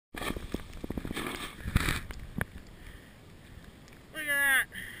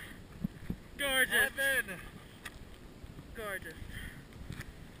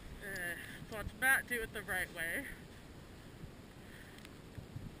do it the right way.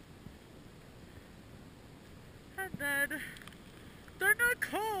 And then the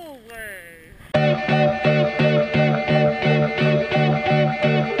Knuckle way.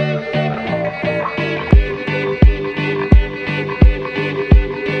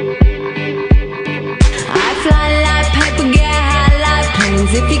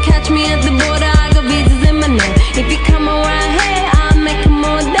 If you catch me at the border, I got visas in my name. If you come around here, I'll make them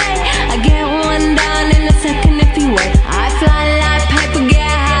all day. I get one down in a second if you wait. I fly like paper, get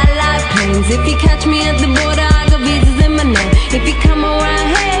high like planes. If you catch me at the border, I got visas in my name. If you come around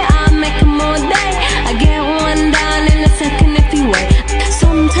here, I'll make them all day. I get one down in a second if you wait.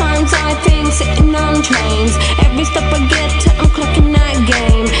 Sometimes I think sitting on trains. Every stop I get to, I'm clocking that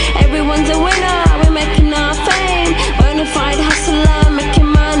game. Everyone's a winner, we're making our fame. Bonafide hustler, making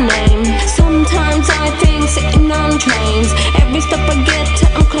my name. Sometimes I think sitting on trains. Every stop I get to,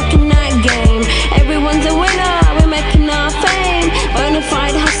 I'm clocking that game. Everyone's a winner, we're making our fame.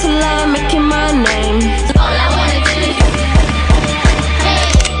 Bonafide hustler, making my name. All I wanna do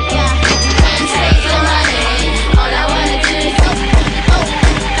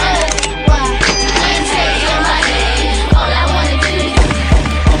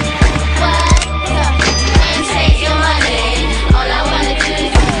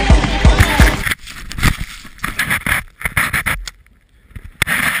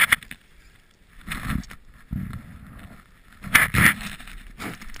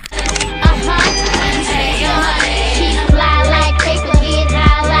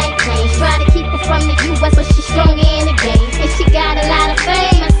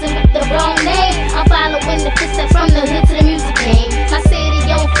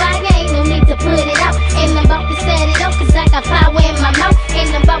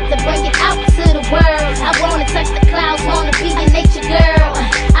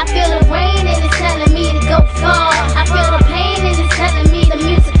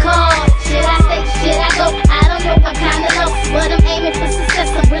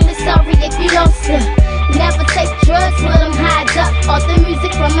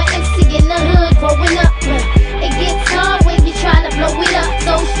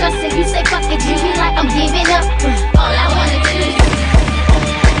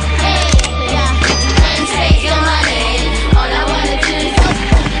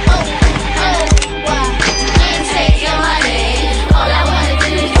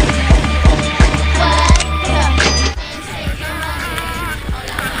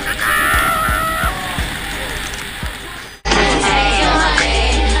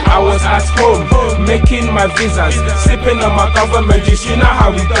is at home, making my visas, sipping on my government juice. You know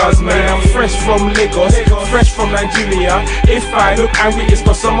how it does, man. I'm fresh from Lagos, fresh from Nigeria. If I look angry, it's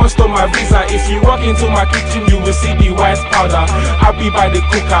cause someone stole my visa. If you walk into my kitchen, you will see the white powder. I'll be by the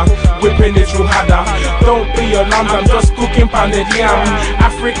cooker, whipping it through harder. Don't be alarmed, I'm just cooking pounded yam.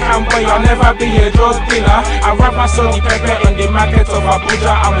 African boy, I'll never be a drug dealer. I rather sell the pepper in the market of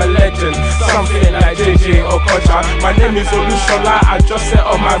Abuja. I'm a legend, something like JJ Okocha. My name is Olushola, I just set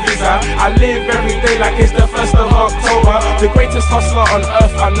on my visa. I live every day like it's the 1st of October. The greatest hustler on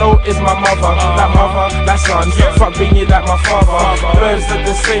earth I know is my mother. That son, fuck being you like my father. Birds of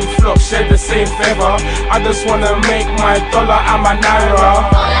the same flock, share the same feather. I just wanna make my dollar and my naira.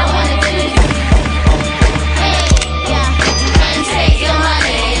 All I wanna do is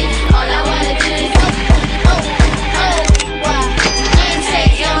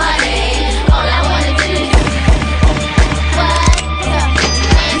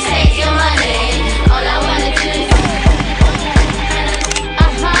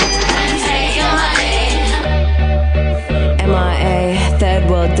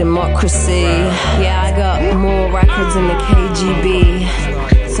democracy. Yeah, I got more records than the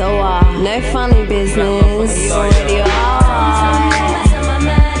KGB. So no funny business. You already are.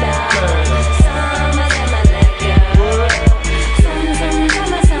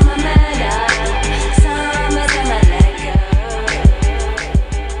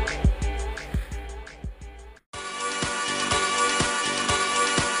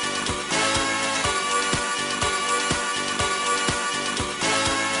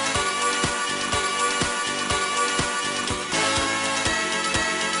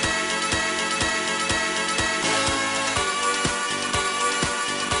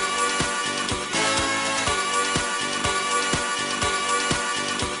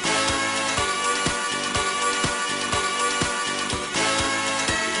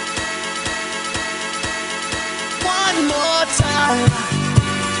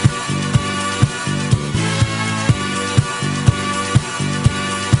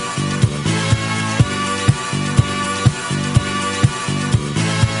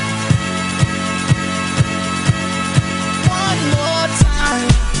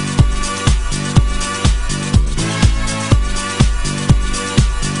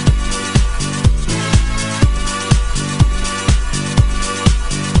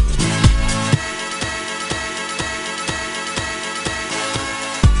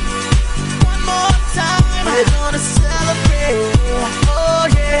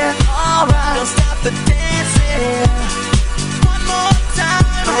 alright. Don't stop the dancing. One more time,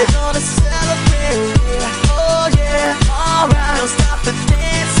 we're gonna celebrate. Oh yeah, alright. Don't stop the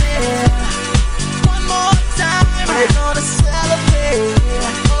dancing. One more time, we're gonna celebrate.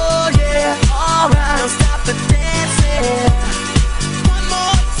 Oh yeah, alright. Don't stop the dancing. One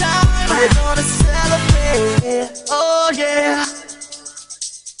more time, we're gonna celebrate. Oh yeah,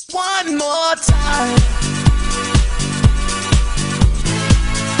 one more time.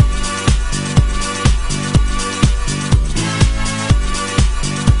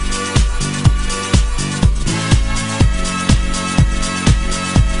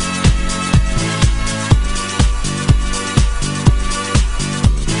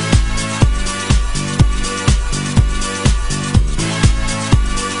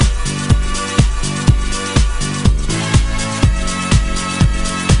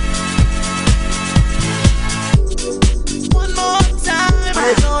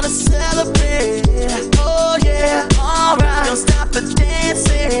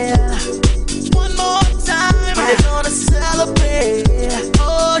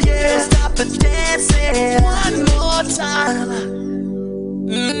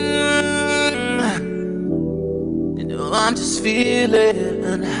 I'm just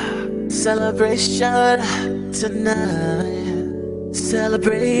feeling celebration tonight.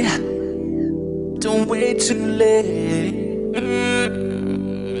 Celebrate, don't wait too late.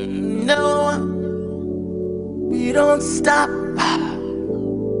 No, we don't stop.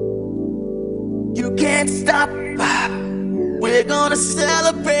 You can't stop. We're gonna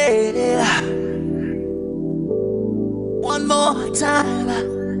celebrate one more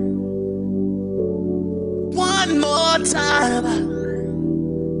time. One more time.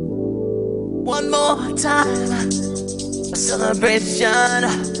 One more time. A celebration.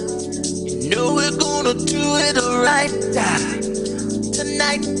 You know we're gonna do it right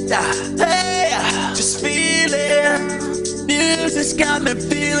tonight. Hey, just feel it. Music's got me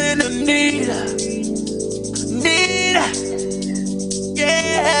feeling the need.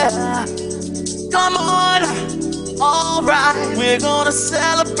 Yeah. Come on. Alright, we're gonna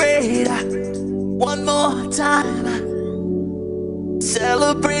celebrate one more time.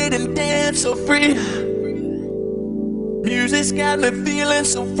 Celebrate and dance so free. Music's got me feeling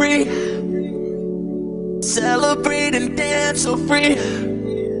so free. Celebrate and dance so free.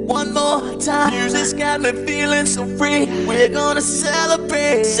 One more time. Music's got me feeling so free. We're gonna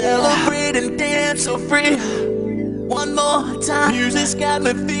celebrate. Celebrate and dance so free. One more time. Music's got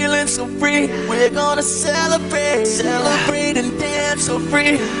me feeling so free. We're gonna celebrate. Celebrate and dance so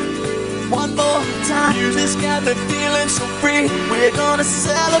free. One more time. Music's got me feeling so free. We're gonna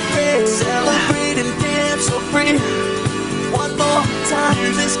celebrate. Celebrate and dance so free. One more time.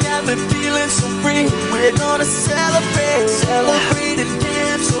 Music's got me feeling so free. We're gonna celebrate. Celebrate and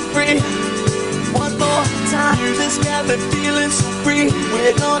dance so free. One more time. Music's got me feeling so free. We're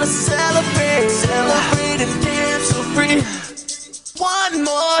gonna celebrate. Celebrate and dance so free. One more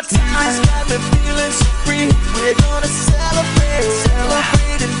time. Music's got me feeling so free. We're gonna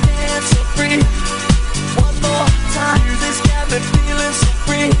celebrate. Celebrate and dance so free. One more time. Music's got me feeling so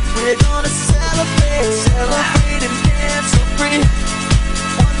free. We're gonna celebrate. Celebrate and dance so free.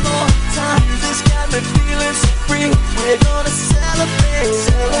 One more time. Music's got me feeling so free. We're gonna celebrate.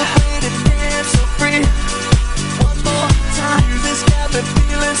 Celebrate and dance so free. One more time. Music's got me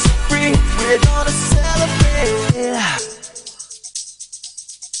feeling so free. We're gonna celebrate.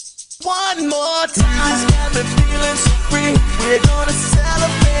 One more time. Music's got me feeling so free. We're gonna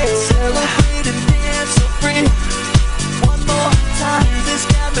celebrate. Celebrate and dance so free. One more time. Music's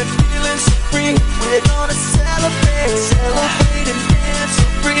got me feeling so free. We're gonna celebrate. Celebrate and dance so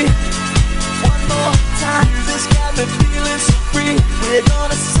free. One more time. Music's got me feeling so free. We're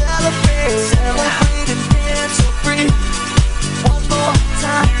gonna celebrate. Celebrate and dance so free. One more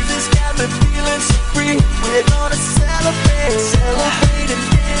time. Music's got me feeling so free. We're gonna celebrate. Celebrate and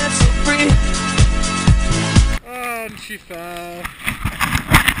dance so free. Oh, and she fell.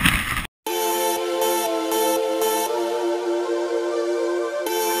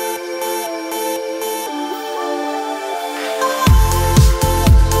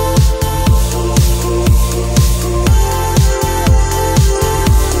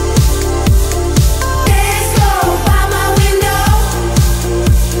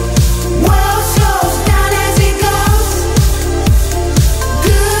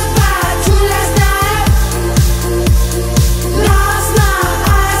 Lost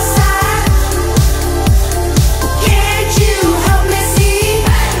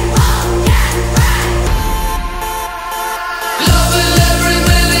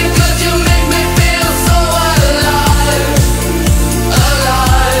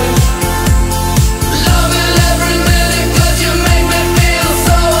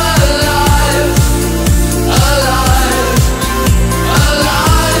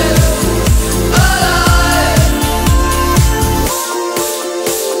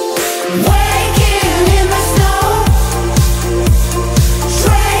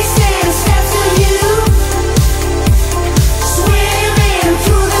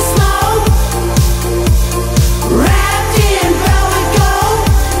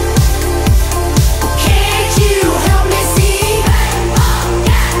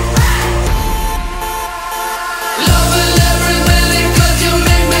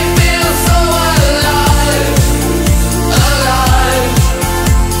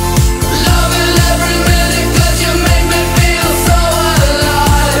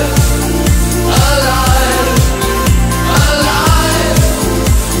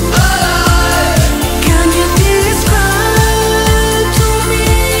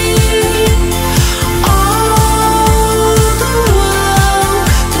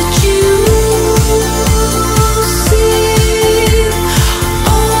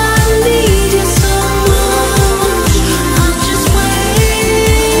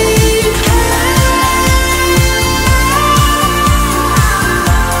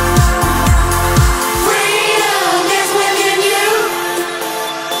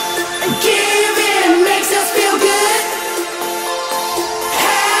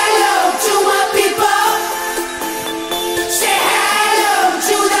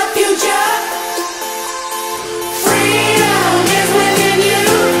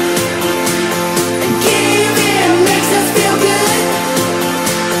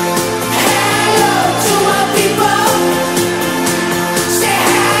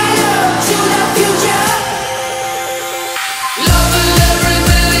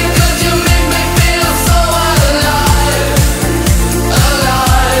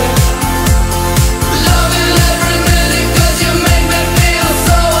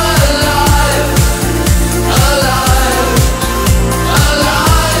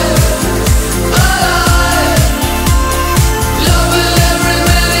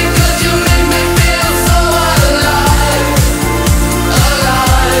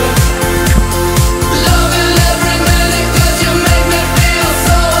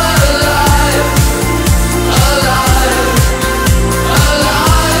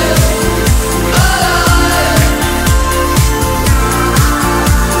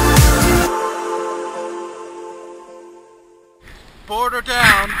slowed her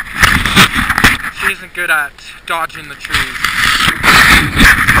down. She isn't good at dodging the trees.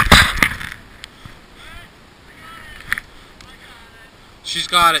 She's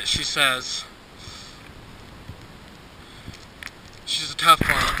got it, she says. She's a tough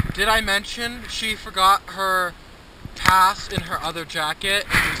one. Did I mention she forgot her pass in her other jacket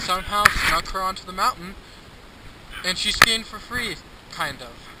and we somehow snuck her onto the mountain and she's skiing for free, kind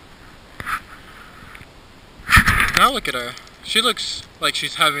of. Now look at her. She looks like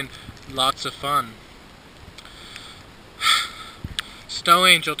she's having lots of fun. Snow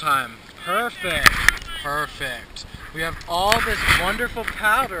angel time. Perfect. Perfect. We have all this wonderful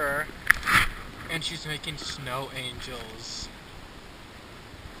powder and she's making snow angels.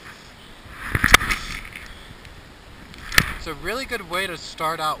 It's a really good way to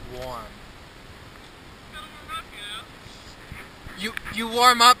start out warm. You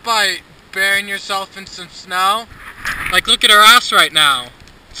warm up by burying yourself in some snow? Like, look at her ass right now.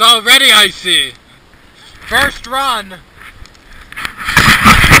 It's already icy. First run.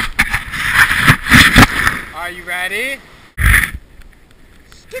 Are you ready?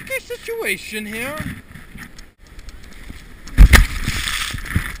 Sticky situation here.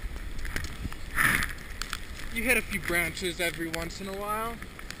 You hit a few branches every once in a while.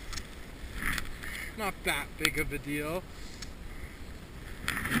 Not that big of a deal.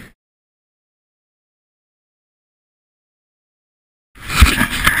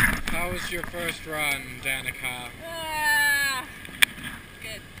 How was your first run, Danica?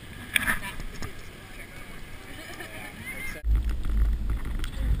 Good.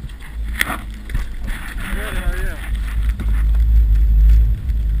 Good, how are you?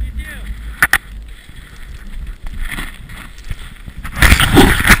 You do.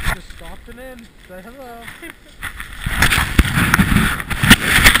 Just stopping in, say hello.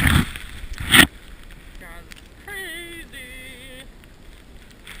 God, crazy.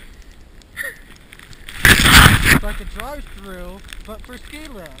 It's like a drive-through, but for ski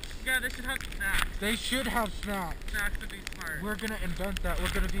lifts. Yeah, they should have snacks. They should have snacks. Snacks would be smart. We're gonna invent that. We're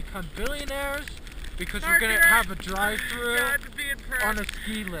gonna become billionaires because we're Margaret! gonna have a drive-through God, be impressed. on a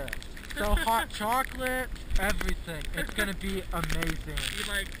ski lift. So hot chocolate, everything. It's gonna be amazing. You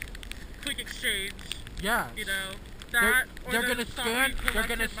like quick exchange, Yes. you know. That They're or gonna the scan. sorry They're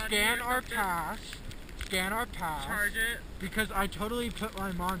gonna collected money scan or our something. pass. Scan our pass. Charge it. Because I totally put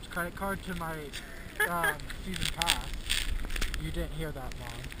my mom's credit card to my season pass. You didn't hear that,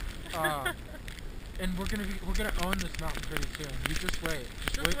 Mom. And we're gonna own this mountain pretty soon. You just wait.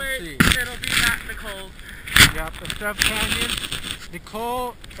 Just wait and see. It'll be Matt Nicole's. Yep. Instead of Canyon,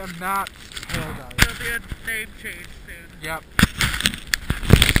 Nicole and Matt's paradise. It'll be a name change soon. Yep.